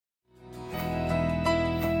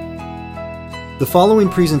The following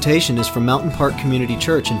presentation is from Mountain Park Community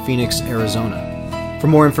Church in Phoenix, Arizona. For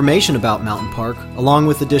more information about Mountain Park, along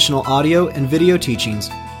with additional audio and video teachings,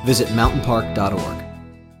 visit mountainpark.org.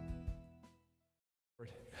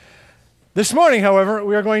 This morning, however,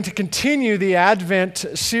 we are going to continue the Advent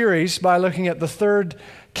series by looking at the third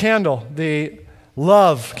candle, the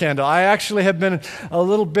love candle. I actually have been a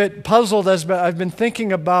little bit puzzled as I've been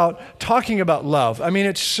thinking about talking about love. I mean,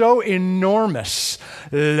 it's so enormous.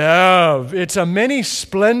 Love. It's a many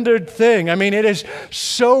splendored thing. I mean, it is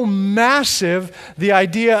so massive, the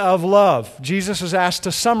idea of love. Jesus is asked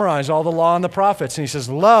to summarize all the law and the prophets, and he says,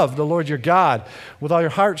 love the Lord your God with all your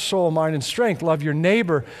heart, soul, mind, and strength. Love your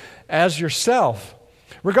neighbor as yourself.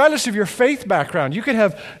 Regardless of your faith background, you can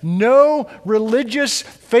have no religious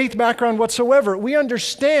faith background whatsoever. We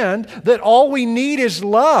understand that all we need is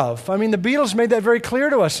love. I mean, the Beatles made that very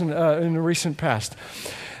clear to us in the recent past.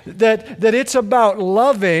 That it's about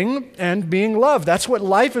loving and being loved. That's what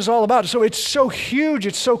life is all about. So it's so huge,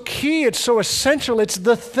 it's so key, it's so essential, it's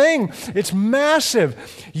the thing. It's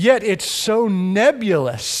massive, yet it's so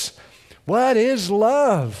nebulous. What is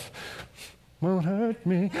love? Won't hurt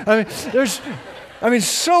me. I mean,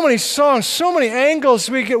 so many songs, so many angles.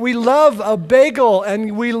 We love a bagel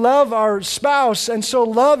and we love our spouse. And so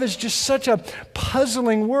love is just such a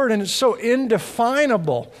puzzling word and it's so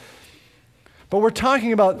indefinable. But we're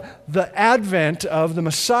talking about the advent of the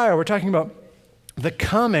Messiah. We're talking about the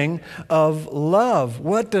coming of love.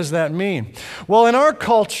 What does that mean? Well, in our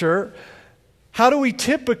culture, how do we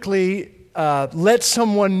typically let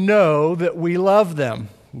someone know that we love them?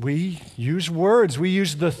 We use words. We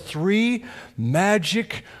use the three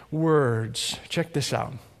magic words. Check this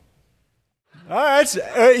out. All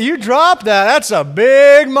right, you dropped that. That's a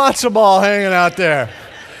big matzo ball hanging out there.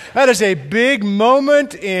 That is a big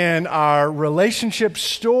moment in our relationship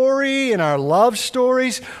story, in our love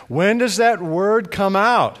stories. When does that word come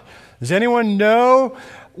out? Does anyone know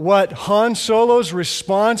what Han Solo's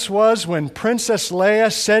response was when Princess Leia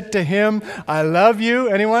said to him, "I love you"?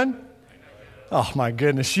 Anyone? Oh my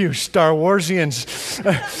goodness, you Star Warsians.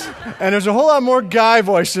 And there's a whole lot more guy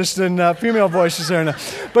voices than female voices there now.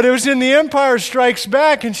 But it was in The Empire Strikes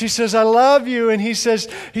Back, and she says, "I love you." And he says,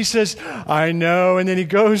 "I know." And then he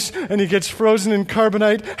goes and he gets frozen in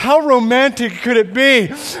carbonite. How romantic could it be?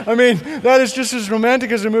 I mean, that is just as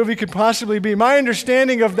romantic as a movie could possibly be. My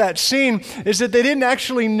understanding of that scene is that they didn't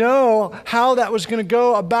actually know how that was going to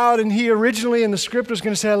go about, and he originally in the script was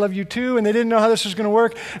going to say, "I love you too," and they didn't know how this was going to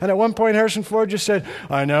work. And at one point, Harrison Ford just said,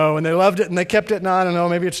 "I know," and they loved it and they kept it. And I don't know,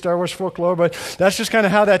 maybe it's Star Wars folklore, but that's just kind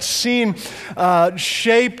of how that scene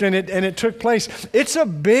shaped and it took place. It's a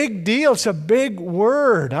big deal. It's a big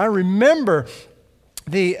word. I remember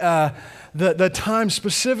the time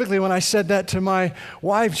specifically when I said that to my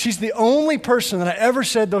wife. She's the only person that I ever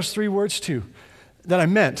said those three words to that I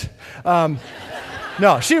meant.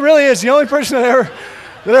 No, she really is the only person that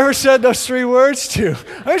ever said those three words to.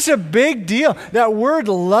 It's a big deal. That word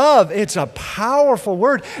love, it's a powerful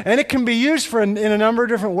word, and it can be used in a number of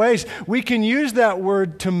different ways. We can use that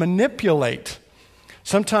word to manipulate.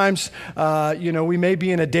 Sometimes, we may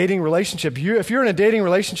be in a dating relationship. If you're in a dating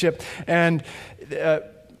relationship and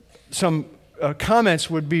some comments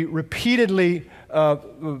would be repeatedly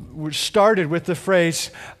started with the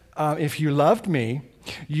phrase, "If you loved me,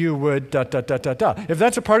 you would da da da da da." If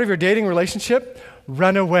that's a part of your dating relationship,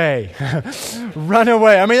 run away. Run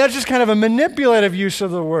away. I mean, that's just kind of a manipulative use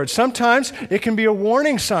of the word. Sometimes it can be a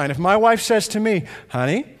warning sign. If my wife says to me,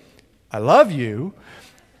 "Honey, I love you,"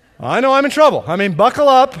 I know I'm in trouble. I mean, buckle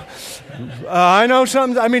up. I know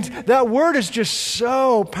something. I mean, that word is just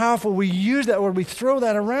so powerful. We use that word. We throw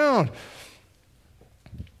that around.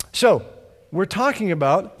 So, we're talking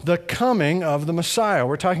about the coming of the Messiah.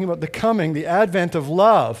 We're talking about the advent of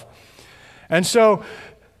love. And so,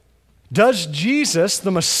 does Jesus,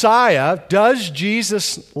 the Messiah, does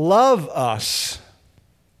Jesus love us?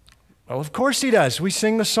 Well, of course he does. We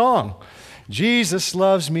sing the song. "Jesus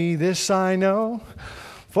loves me, this I know,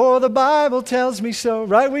 for the Bible tells me so."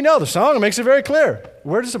 Right? We know the song. It makes it very clear.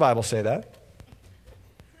 Where does the Bible say that?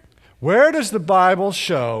 Where does the Bible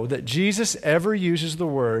show that Jesus ever uses the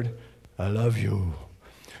word, "I love you"?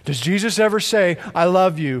 Does Jesus ever say, "I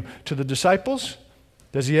love you" to the disciples?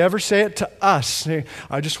 Does he ever say it to us?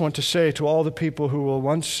 "I just want to say to all the people who will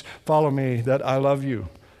once follow me that I love you"?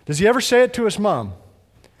 Does he ever say it to his mom?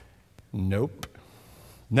 Nope.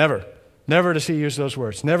 Never. Never does he use those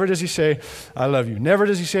words. Never does he say, "I love you." Never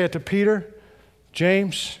does he say it to Peter,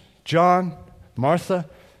 James, John, Martha,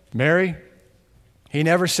 Mary. He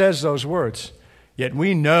never says those words. Yet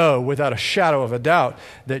we know without a shadow of a doubt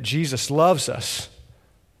that Jesus loves us.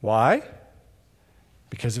 Why?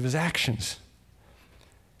 Because of his actions.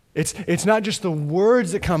 It's not just the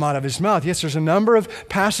words that come out of his mouth. Yes, there's a number of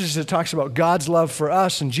passages that talks about God's love for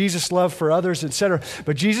us and Jesus' love for others, etc.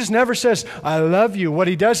 But Jesus never says, I love you. What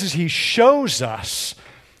he does is he shows us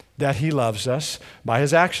that he loves us by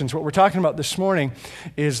his actions. What we're talking about this morning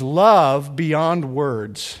is love beyond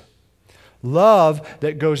words. Love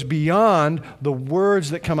that goes beyond the words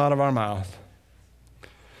that come out of our mouth.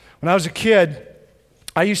 When I was a kid,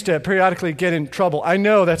 I used to periodically get in trouble. I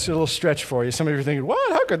know that's a little stretch for you. Some of you are thinking,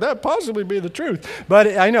 what? How could that possibly be the truth?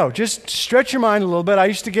 But I know, just stretch your mind a little bit. I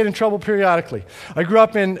used to get in trouble periodically. I grew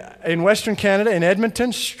up in Western Canada, in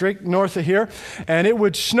Edmonton, straight north of here, and it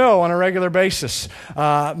would snow on a regular basis,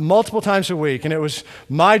 multiple times a week. And it was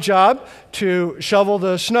my job to shovel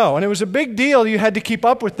the snow. And it was a big deal. You had to keep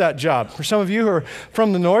up with that job. For some of you who are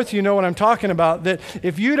from the north, you know what I'm talking about, that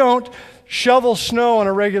if you don't shovel snow on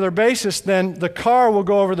a regular basis, then the car will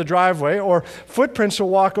go over the driveway or footprints will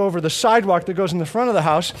walk over the sidewalk that goes in the front of the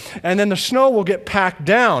house, and then the snow will get packed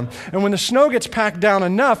down. And when the snow gets packed down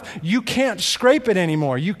enough, you can't scrape it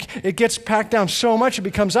anymore. It gets packed down so much it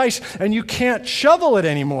becomes ice, and you can't shovel it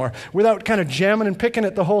anymore without kind of jamming and picking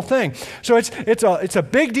at the whole thing. So it's a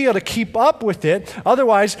big deal to keep up with it.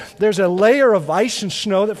 Otherwise, there's a layer of ice and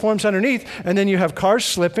snow that forms underneath, and then you have cars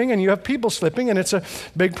slipping and you have people slipping, and it's a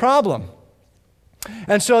big problem.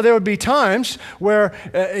 And so there would be times where,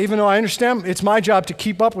 even though I understand it's my job to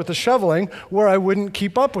keep up with the shoveling, where I wouldn't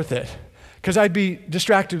keep up with it. Because I'd be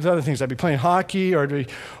distracted with other things. I'd be playing hockey, or I'd be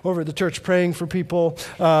over at the church praying for people.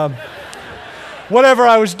 Whatever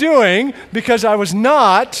I was doing, because I was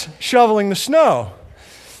not shoveling the snow.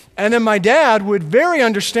 And then my dad would very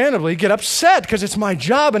understandably get upset because it's my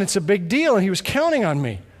job and it's a big deal, and he was counting on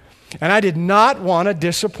me. And I did not want to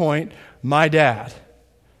disappoint my dad.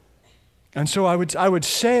 And so I would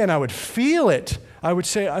say, and I would feel it. I would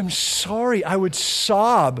say, I'm sorry. I would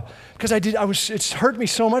sob because it's hurt me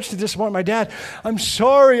so much to disappoint my dad. I'm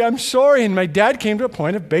sorry. And my dad came to a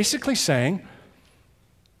point of basically saying,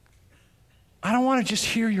 I don't want to just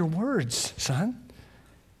hear your words, son.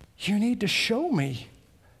 You need to show me.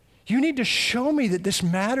 You need to show me that this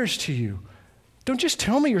matters to you. Don't just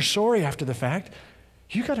tell me you're sorry after the fact.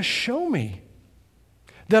 You got to show me.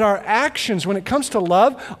 That our actions, when it comes to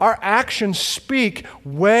love, our actions speak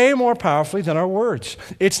way more powerfully than our words.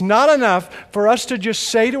 It's not enough for us to just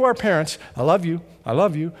say to our parents, I love you, I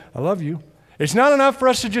love you, I love you. It's not enough for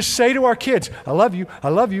us to just say to our kids, I love you, I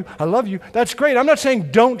love you, I love you. That's great. I'm not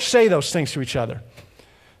saying don't say those things to each other.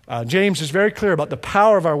 James is very clear about the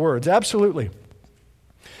power of our words. Absolutely.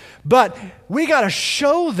 But we got to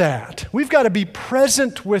show that. We've got to be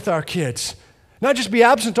present with our kids. Not just be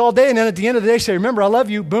absent all day and then at the end of the day say, remember, I love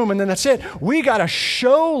you, boom, and then that's it. We got to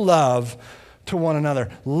show love to one another.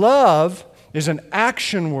 Love is an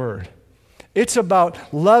action word. It's about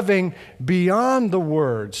loving beyond the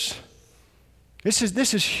words. This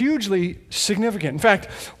is hugely significant. In fact,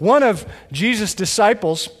 one of Jesus'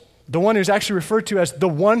 disciples, the one who's actually referred to as the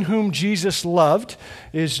one whom Jesus loved,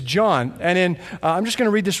 is John. And I'm just going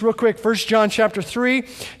to read this real quick. 1 John chapter 3,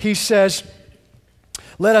 he says,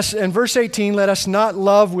 in verse 18, let us not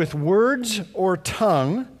love with words or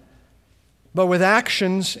tongue, but with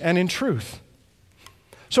actions and in truth.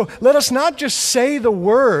 So let us not just say the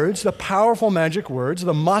words, the powerful magic words,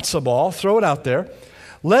 the matzah ball, throw it out there.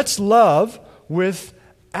 Let's love with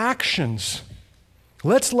actions.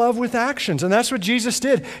 Let's love with actions. And that's what Jesus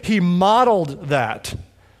did. He modeled that.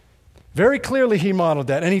 Very clearly he modeled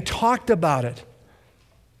that, and he talked about it.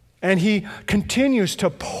 And he continues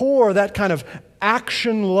to pour that kind of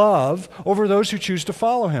action love over those who choose to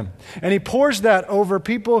follow him. And he pours that over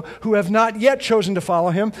people who have not yet chosen to follow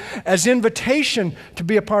him as invitation to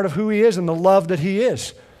be a part of who he is and the love that he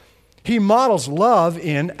is. He models love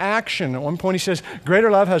in action. At one point he says, greater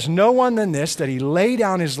love has no one than this, that he lay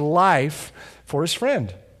down his life for his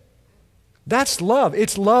friend. That's love.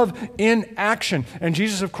 It's love in action. And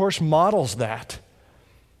Jesus, of course, models that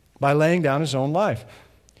by laying down his own life.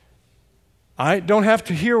 I don't have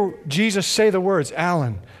to hear Jesus say the words,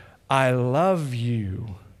 Alan, I love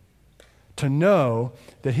you, to know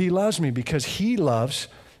that he loves me because he loves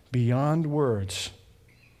beyond words.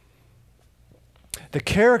 The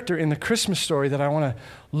character in the Christmas story that I want to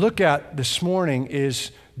look at this morning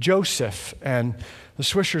is Joseph. And the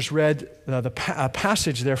Swishers read a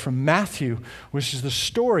passage there from Matthew, which is the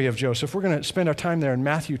story of Joseph. We're going to spend our time there in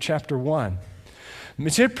Matthew chapter 1.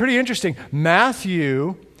 It's pretty interesting.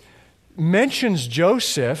 Matthew mentions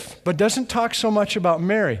Joseph, but doesn't talk so much about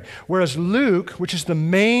Mary. Whereas Luke, which is the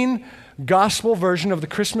main gospel version of the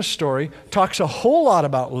Christmas story, talks a whole lot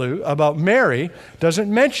about Mary,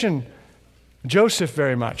 doesn't mention Joseph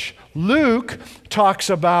very much. Luke talks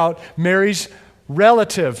about Mary's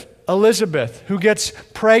relative, Elizabeth, who gets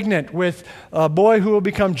pregnant with a boy who will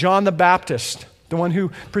become John the Baptist, the one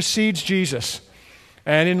who precedes Jesus.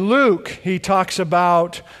 And in Luke, he talks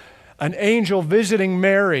about an angel visiting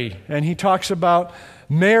Mary, and he talks about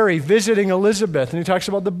Mary visiting Elizabeth, and he talks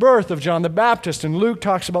about the birth of John the Baptist, and Luke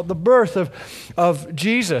talks about the birth of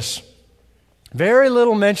Jesus. Very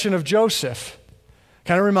little mention of Joseph.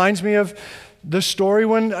 Kind of reminds me of the story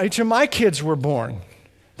when each of my kids were born.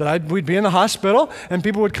 We'd be in the hospital, and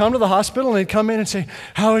people would come to the hospital, and they'd come in and say,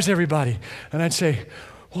 "How is everybody?" And I'd say,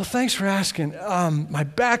 "Well, thanks for asking. My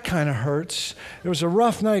back kind of hurts. It was a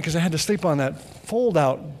rough night because I had to sleep on that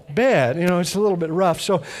fold-out bed. It's a little bit rough.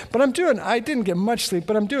 But I didn't get much sleep,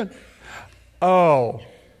 but I'm doing." Oh,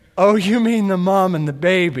 you mean the mom and the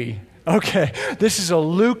baby. Okay, this is a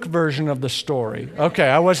Luke version of the story. Okay,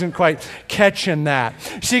 I wasn't quite catching that.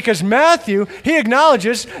 See, because Matthew, he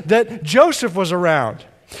acknowledges that Joseph was around.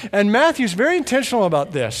 And Matthew's very intentional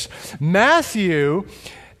about this. Matthew,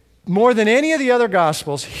 more than any of the other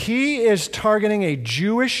Gospels, he is targeting a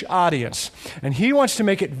Jewish audience. And he wants to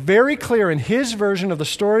make it very clear in his version of the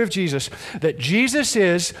story of Jesus that Jesus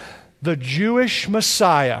is the Jewish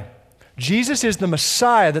Messiah. Jesus is the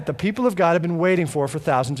Messiah that the people of God have been waiting for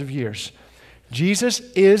thousands of years. Jesus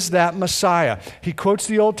is that Messiah. He quotes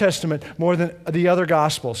the Old Testament more than the other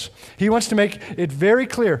Gospels. He wants to make it very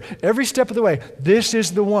clear, every step of the way, this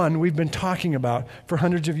is the one we've been talking about for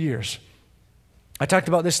hundreds of years. I talked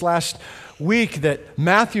about this last week, that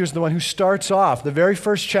Matthew is the one who starts off the very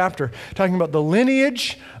first chapter talking about the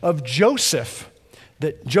lineage of Joseph,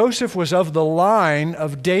 that Joseph was of the line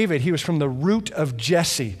of David. He was from the root of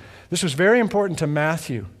Jesse. This was very important to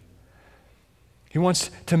Matthew. He wants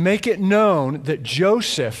to make it known that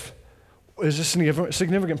Joseph is a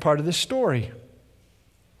significant part of this story.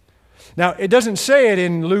 Now, it doesn't say it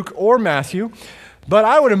in Luke or Matthew, but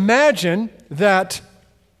I would imagine that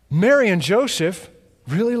Mary and Joseph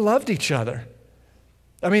really loved each other.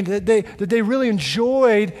 I mean, that they really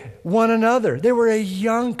enjoyed one another. They were a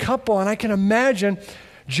young couple, and I can imagine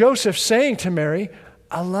Joseph saying to Mary,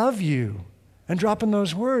 "I love you," and dropping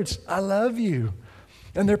those words, "I love you."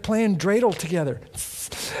 And they're playing dreidel together.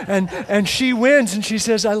 And she wins, and she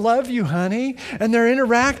says, "I love you, honey." And they're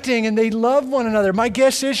interacting, and they love one another. My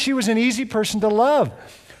guess is she was an easy person to love.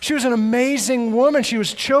 She was an amazing woman. She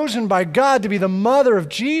was chosen by God to be the mother of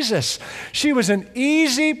Jesus. She was an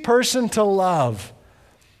easy person to love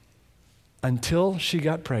until she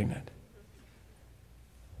got pregnant.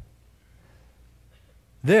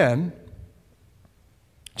 Then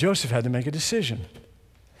Joseph had to make a decision,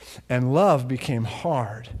 and love became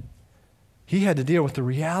hard. He had to deal with the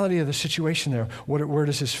reality of the situation there. Where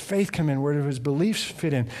does his faith come in? Where do his beliefs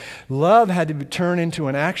fit in? Love had to turn into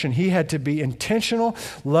an action. He had to be intentional.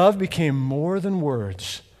 Love became more than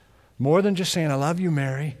words, more than just saying, "I love you,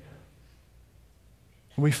 Mary."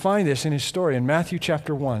 We find this in his story in Matthew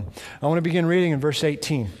chapter 1. I want to begin reading in verse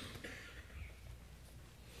 18.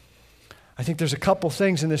 I think there's a couple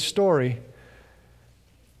things in this story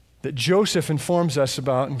that Joseph informs us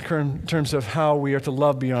about in terms of how we are to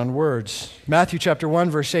love beyond words. Matthew chapter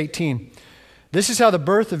 1, verse 18. "This is how the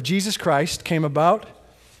birth of Jesus Christ came about.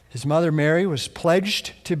 His mother Mary was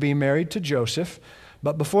pledged to be married to Joseph,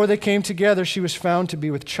 but before they came together, she was found to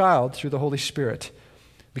be with child through the Holy Spirit.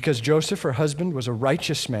 Because Joseph, her husband, was a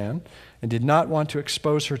righteous man and did not want to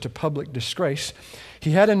expose her to public disgrace,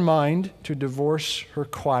 he had in mind to divorce her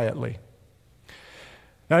quietly."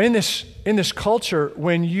 Now, in this culture,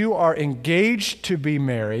 when you are engaged to be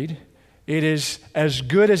married, it is as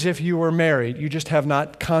good as if you were married. You just have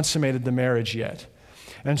not consummated the marriage yet.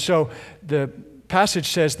 And so the passage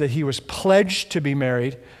says that he was pledged to be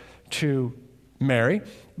married to Mary,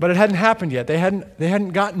 but it hadn't happened yet. They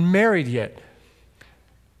hadn't gotten married yet.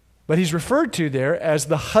 But he's referred to there as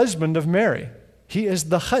the husband of Mary. He is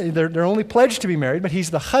they're only pledged to be married, but he's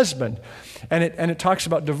the husband. And it talks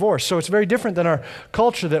about divorce. So it's very different than our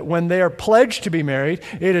culture, that when they are pledged to be married,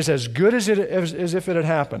 it is as good as if it had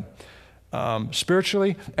happened,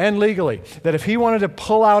 spiritually and legally. That if he wanted to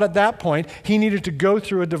pull out at that point, he needed to go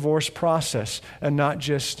through a divorce process and not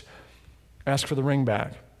just ask for the ring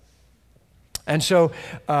back. And so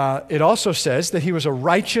it also says that he was a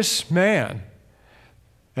righteous man.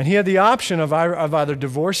 And he had the option of either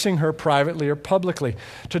divorcing her privately or publicly.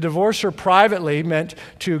 To divorce her privately meant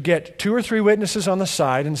to get 2 or 3 witnesses on the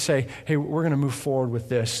side and say, "Hey, we're going to move forward with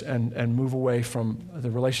this and move away from the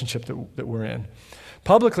relationship that we're in."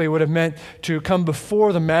 Publicly would have meant to come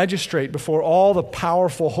before the magistrate, before all the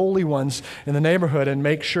powerful holy ones in the neighborhood, and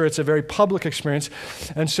make sure it's a very public experience.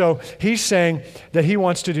 And so he's saying that he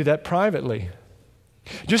wants to do that privately.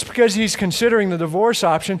 Just because he's considering the divorce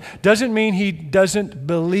option doesn't mean he doesn't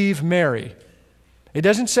believe Mary. It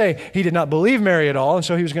doesn't say he did not believe Mary at all, and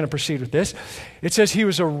so he was going to proceed with this. It says he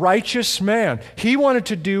was a righteous man. He wanted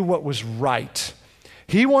to do what was right.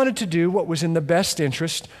 He wanted to do what was in the best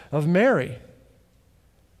interest of Mary.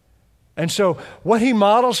 And so what he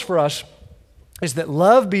models for us is that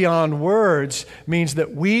love beyond words means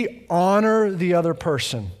that we honor the other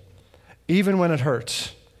person, even when it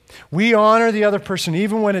hurts. We honor the other person,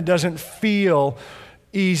 even when it doesn't feel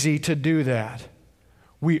easy to do that.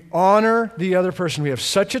 We honor the other person. We have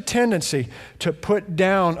such a tendency to put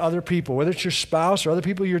down other people, whether it's your spouse or other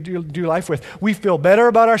people you do life with. We feel better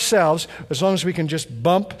about ourselves as long as we can just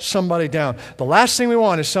bump somebody down. The last thing we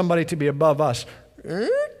want is somebody to be above us.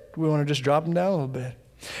 We want to just drop them down a little bit.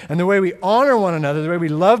 And the way we honor one another, the way we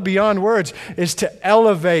love beyond words, is to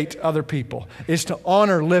elevate other people, is to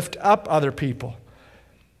honor, lift up other people.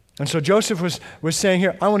 And so Joseph was saying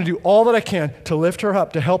here, I want to do all that I can to lift her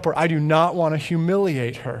up, to help her. I do not want to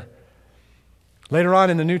humiliate her. Later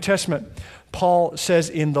on in the New Testament, Paul says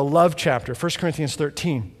in the love chapter, 1 Corinthians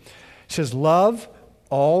 13, he says, love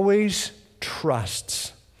always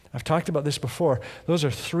trusts. I've talked about this before. Those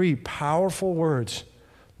are three powerful words.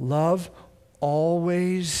 Love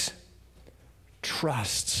always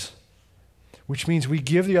trusts, which means we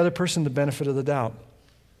give the other person the benefit of the doubt.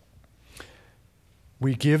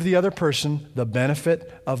 We give the other person the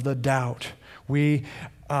benefit of the doubt. We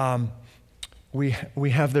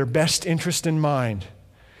have their best interest in mind.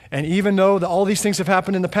 And even though all these things have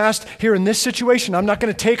happened in the past, here in this situation, I'm not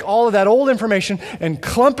going to take all of that old information and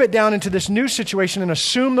clump it down into this new situation and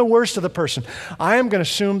assume the worst of the person. I am going to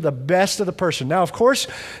assume the best of the person. Now, of course,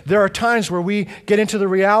 there are times where we get into the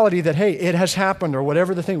reality that, hey, it has happened or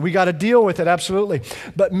whatever the thing. We got to deal with it, absolutely.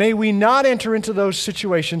 But may we not enter into those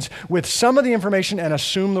situations with some of the information and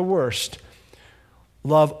assume the worst.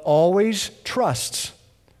 Love always trusts.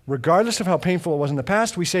 Regardless of how painful it was in the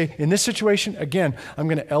past, we say, in this situation, again, I'm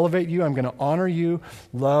going to elevate you, I'm going to honor you.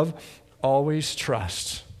 Love always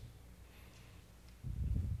trusts.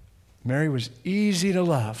 Mary was easy to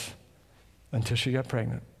love until she got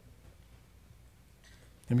pregnant.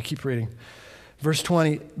 Let me keep reading. Verse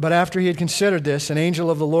 20, but after he had considered this, an angel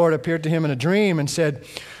of the Lord appeared to him in a dream and said,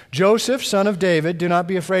 Joseph, son of David, do not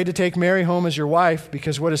be afraid to take Mary home as your wife,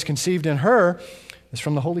 because what is conceived in her is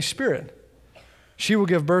from the Holy Spirit. She will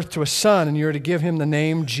give birth to a son, and you are to give him the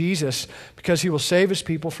name Jesus, because he will save his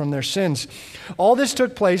people from their sins. All this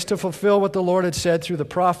took place to fulfill what the Lord had said through the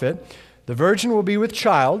prophet. The virgin will be with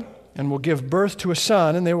child and will give birth to a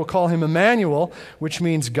son, and they will call him Emmanuel, which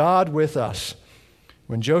means God with us.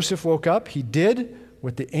 When Joseph woke up, he did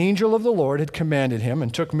what the angel of the Lord had commanded him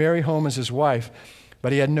and took Mary home as his wife.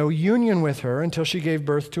 But he had no union with her until she gave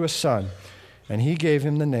birth to a son, and he gave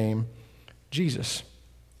him the name Jesus.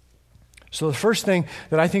 So the first thing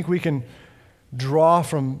that I think we can draw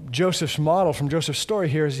from Joseph's model, from Joseph's story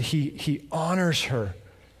here, is he honors her.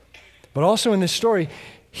 But also in this story,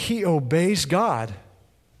 he obeys God.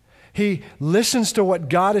 He listens to what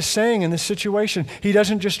God is saying in this situation. He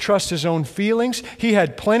doesn't just trust his own feelings. He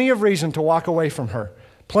had plenty of reason to walk away from her.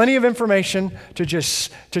 Plenty of information to just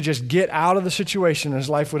get out of the situation. His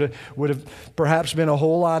life would have perhaps been a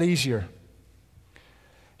whole lot easier.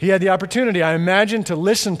 He had the opportunity, I imagine, to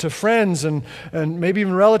listen to friends and maybe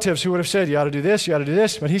even relatives who would have said, you ought to do this, you ought to do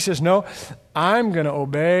this. But he says, no, I'm going to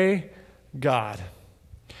obey God.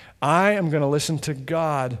 I am going to listen to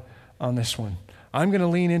God on this one. I'm going to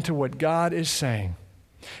lean into what God is saying.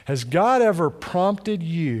 Has God ever prompted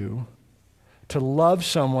you to love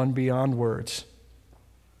someone beyond words?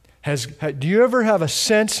 Do you ever have a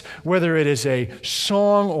sense, whether it is a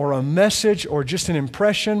song or a message or just an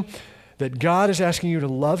impression, that God is asking you to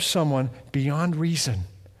love someone beyond reason,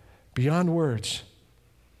 beyond words?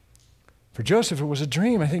 For Joseph, it was a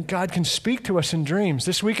dream. I think God can speak to us in dreams.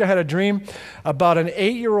 This week I had a dream about an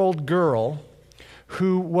 8-year-old girl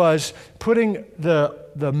who was putting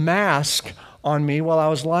the mask on me while I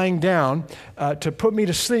was lying down to put me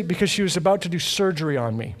to sleep because she was about to do surgery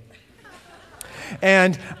on me.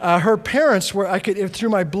 And her parents through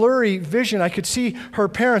my blurry vision, I could see her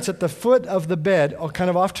parents at the foot of the bed, kind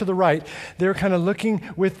of off to the right. They were kind of looking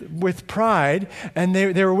with pride, and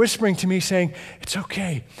they were whispering to me saying, it's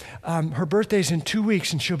okay. Her birthday's in 2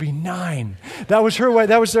 weeks and she'll be 9. That was her way.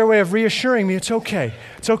 That was their way of reassuring me. It's okay.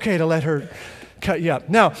 It's okay to let her cut you up.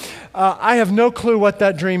 Now, I have no clue what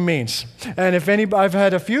that dream means. And if I've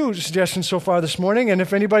had a few suggestions so far this morning, and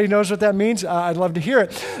if anybody knows what that means, I'd love to hear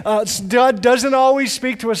it. God doesn't always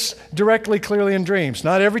speak to us directly, clearly in dreams.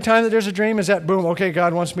 Not every time that there's a dream is that, boom, okay,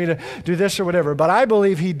 God wants me to do this or whatever. But I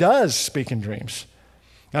believe he does speak in dreams.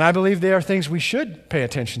 And I believe they are things we should pay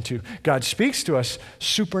attention to. God speaks to us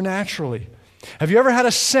supernaturally. Have you ever had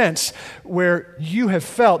a sense where you have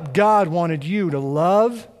felt God wanted you to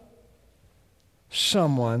love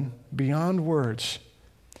someone beyond words?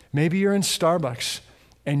 Maybe you're in Starbucks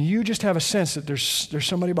and you just have a sense that there's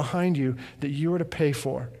somebody behind you that you are to pay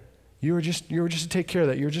for. You were just to take care of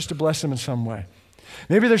that. You were just to bless them in some way.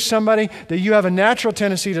 Maybe there's somebody that you have a natural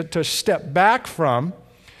tendency to step back from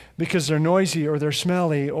because they're noisy or they're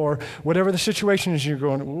smelly or whatever the situation is. You're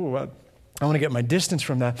going, ooh, I want to get my distance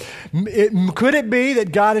from that. Could it be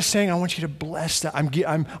that God is saying, I want you to bless that?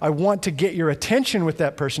 I want to get your attention with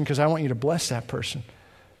that person because I want you to bless that person.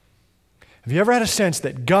 Have you ever had a sense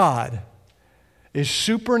that God is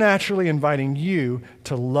supernaturally inviting you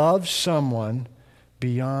to love someone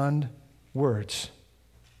beyond words?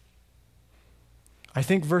 I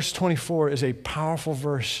think verse 24 is a powerful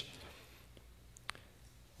verse.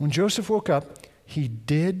 When Joseph woke up, he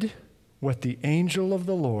did what the angel of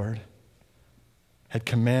the Lord had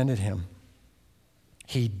commanded him.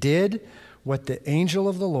 He did what the angel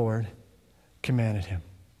of the Lord commanded him.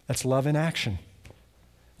 That's love in action.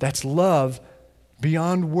 That's love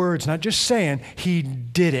beyond words, not just saying, he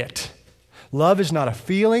did it. Love is not a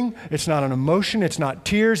feeling, it's not an emotion, it's not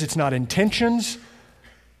tears, it's not intentions.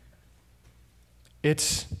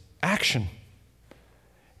 It's action.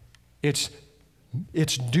 It's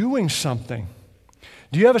doing something.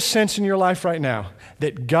 Do you have a sense in your life right now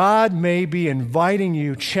that God may be inviting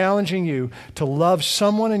you, challenging you to love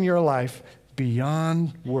someone in your life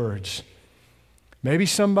beyond words? Maybe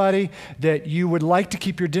somebody that you would like to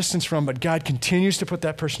keep your distance from, but God continues to put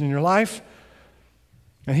that person in your life,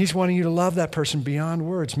 and He's wanting you to love that person beyond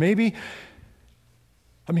words.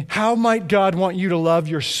 How might God want you to love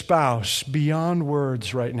your spouse beyond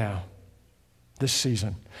words right now, this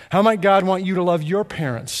season? How might God want you to love your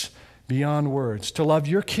parents beyond words, to love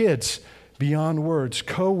your kids beyond words,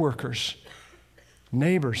 co-workers,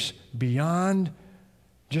 neighbors, beyond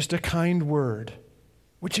just a kind word,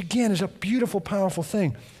 which again is a beautiful, powerful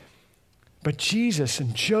thing. But Jesus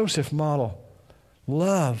and Joseph model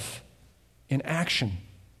love in action,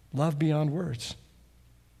 love beyond words.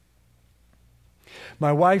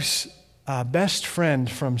 My wife's best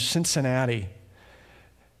friend from Cincinnati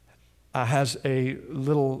has a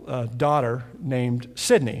little daughter named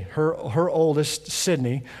Sydney. Her oldest,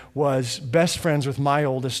 Sydney, was best friends with my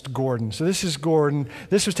oldest, Gordon. So this is Gordon.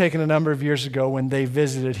 This was taken a number of years ago when they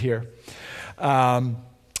visited here. I,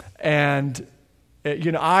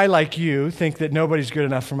 like you, think that nobody's good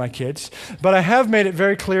enough for my kids. But I have made it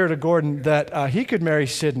very clear to Gordon that he could marry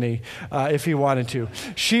Sydney if he wanted to.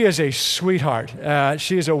 She is a sweetheart.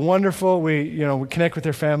 She is a wonderful, we connect with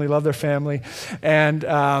their family, love their family. And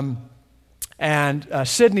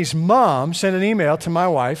Sydney's mom sent an email to my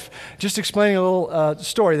wife just explaining a little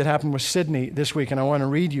story that happened with Sydney this week. And I want to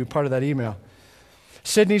read you part of that email.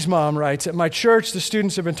 Sydney's mom writes, "At my church, the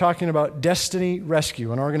students have been talking about Destiny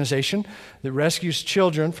Rescue, an organization that rescues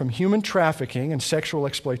children from human trafficking and sexual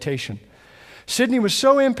exploitation. Sydney was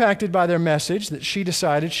so impacted by their message that she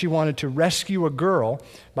decided she wanted to rescue a girl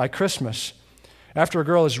by Christmas. After a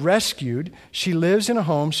girl is rescued, she lives in a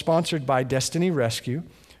home sponsored by Destiny Rescue.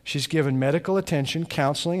 She's given medical attention,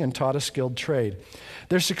 counseling, and taught a skilled trade.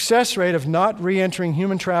 Their success rate of not re-entering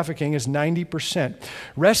human trafficking is 90%.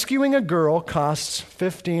 Rescuing a girl costs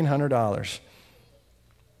 $1,500.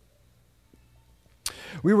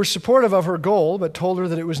 We were supportive of her goal, but told her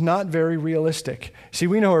that it was not very realistic. See,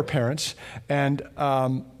 we know her parents, and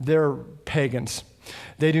they're pagans.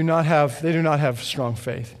 They do not have strong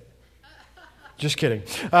faith. Just kidding.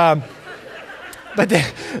 But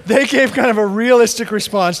they gave kind of a realistic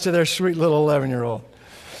response to their sweet little 11-year-old.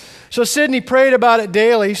 So Sydney prayed about it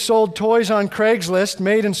daily, sold toys on Craigslist,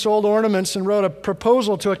 made and sold ornaments, and wrote a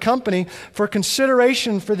proposal to a company for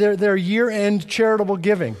consideration for their year-end charitable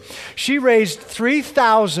giving. She raised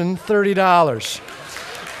 $3,030.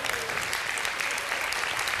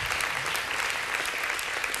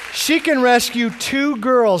 She can rescue 2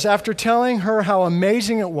 girls. After telling her how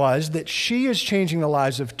amazing it was that she is changing the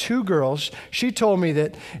lives of 2 girls, she told me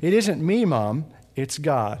that it isn't me, Mom, it's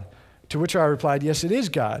God. To which I replied, yes, it is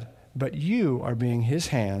God, but you are being His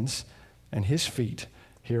hands and His feet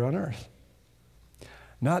here on earth.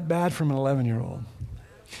 Not bad from an 11-year-old.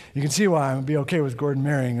 You can see why I would be okay with Gordon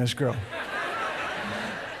marrying this girl.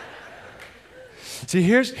 See,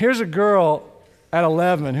 here's a girl at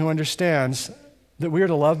 11 who understands that we are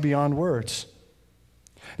to love beyond words.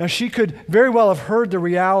 Now, she could very well have heard the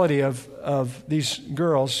reality of these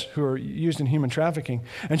girls who are used in human trafficking,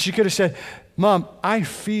 and she could have said, Mom, I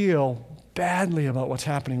feel badly about what's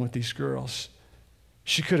happening with these girls.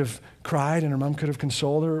 She could have cried, and her mom could have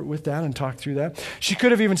consoled her with that and talked through that. She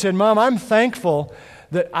could have even said, Mom, I'm thankful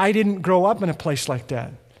that I didn't grow up in a place like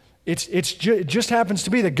that. It just happens to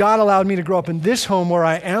be that God allowed me to grow up in this home where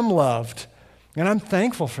I am loved, and I'm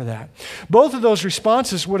thankful for that. Both of those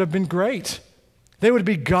responses would have been great. They would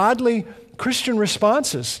be godly Christian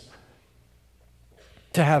responses.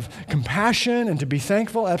 To have compassion and to be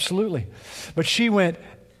thankful, absolutely. But she went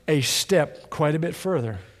a step quite a bit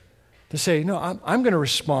further to say, no, I'm going to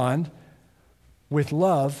respond with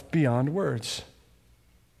love beyond words.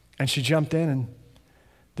 And she jumped in and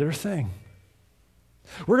did her thing.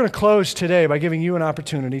 We're going to close today by giving you an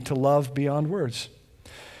opportunity to love beyond words.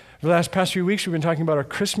 For the past few weeks, we've been talking about our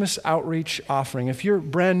Christmas outreach offering. If you're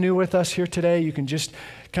brand new with us here today, you can just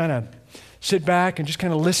kind of sit back and just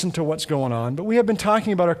kind of listen to what's going on. But we have been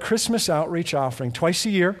talking about our Christmas outreach offering. Twice a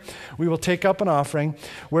year, we will take up an offering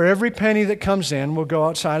where every penny that comes in will go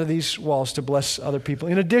outside of these walls to bless other people,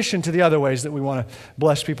 in addition to the other ways that we want to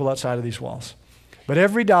bless people outside of these walls. But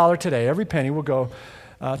every dollar today, every penny will go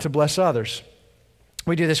to bless others.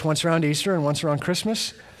 We do this once around Easter and once around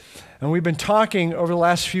Christmas. And we've been talking over the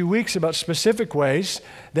last few weeks about specific ways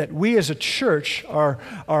that we as a church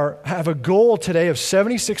have a goal today of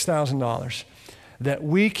 $76,000 that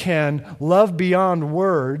we can love beyond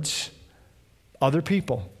words other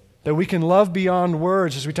people. That we can love beyond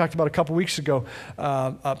words, as we talked about a couple weeks ago,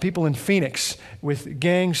 people in Phoenix with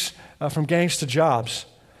gangs, from gangs to jobs.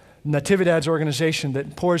 Natividad's organization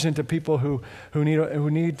that pours into people who need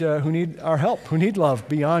our help, who need love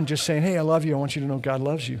beyond just saying, hey, I love you, I want you to know God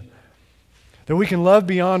loves you. That we can love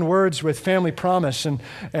beyond words with Family Promise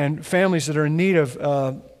and families that are in need of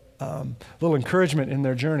little encouragement in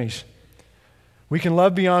their journeys. We can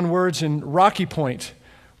love beyond words in Rocky Point,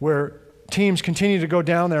 where teams continue to go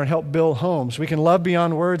down there and help build homes. We can love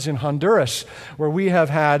beyond words in Honduras, where we have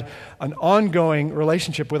had an ongoing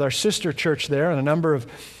relationship with our sister church there, and a number of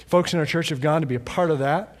folks in our church have gone to be a part of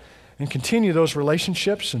that and continue those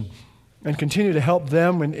relationships and continue to help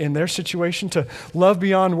them in their situation, to love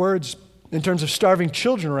beyond words in terms of starving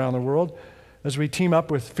children around the world as we team up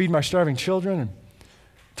with Feed My Starving Children, and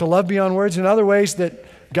to love beyond words in other ways that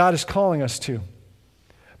God is calling us to.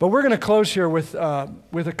 But we're going to close here with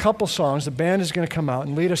a couple songs. The band is going to come out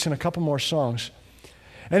and lead us in a couple more songs.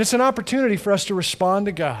 And it's an opportunity for us to respond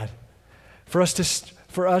to God, for us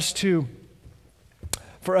to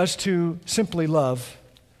simply love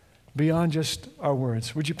beyond just our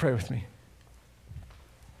words. Would you pray with me?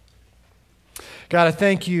 God, I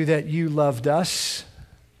thank you that you loved us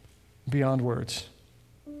beyond words.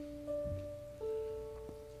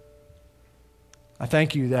 I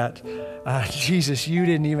thank you that, Jesus, you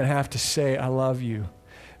didn't even have to say, I love you,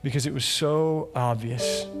 because it was so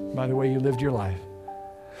obvious by the way you lived your life.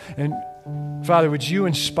 And Father, would you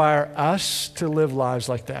inspire us to live lives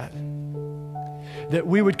like that? That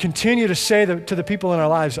we would continue to say to the people in our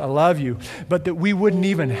lives, I love you, but that we wouldn't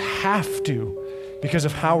even have to because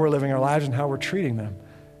of how we're living our lives and how we're treating them.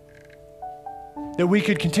 That we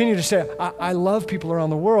could continue to say, I love people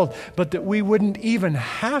around the world, but that we wouldn't even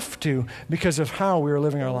have to because of how we were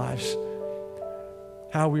living our lives.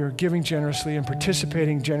 How we were giving generously and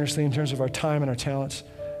participating generously in terms of our time and our talents.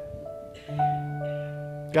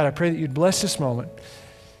 God, I pray that you'd bless this moment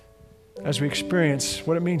as we experience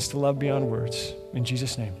what it means to love beyond words. In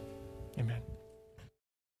Jesus' name, amen.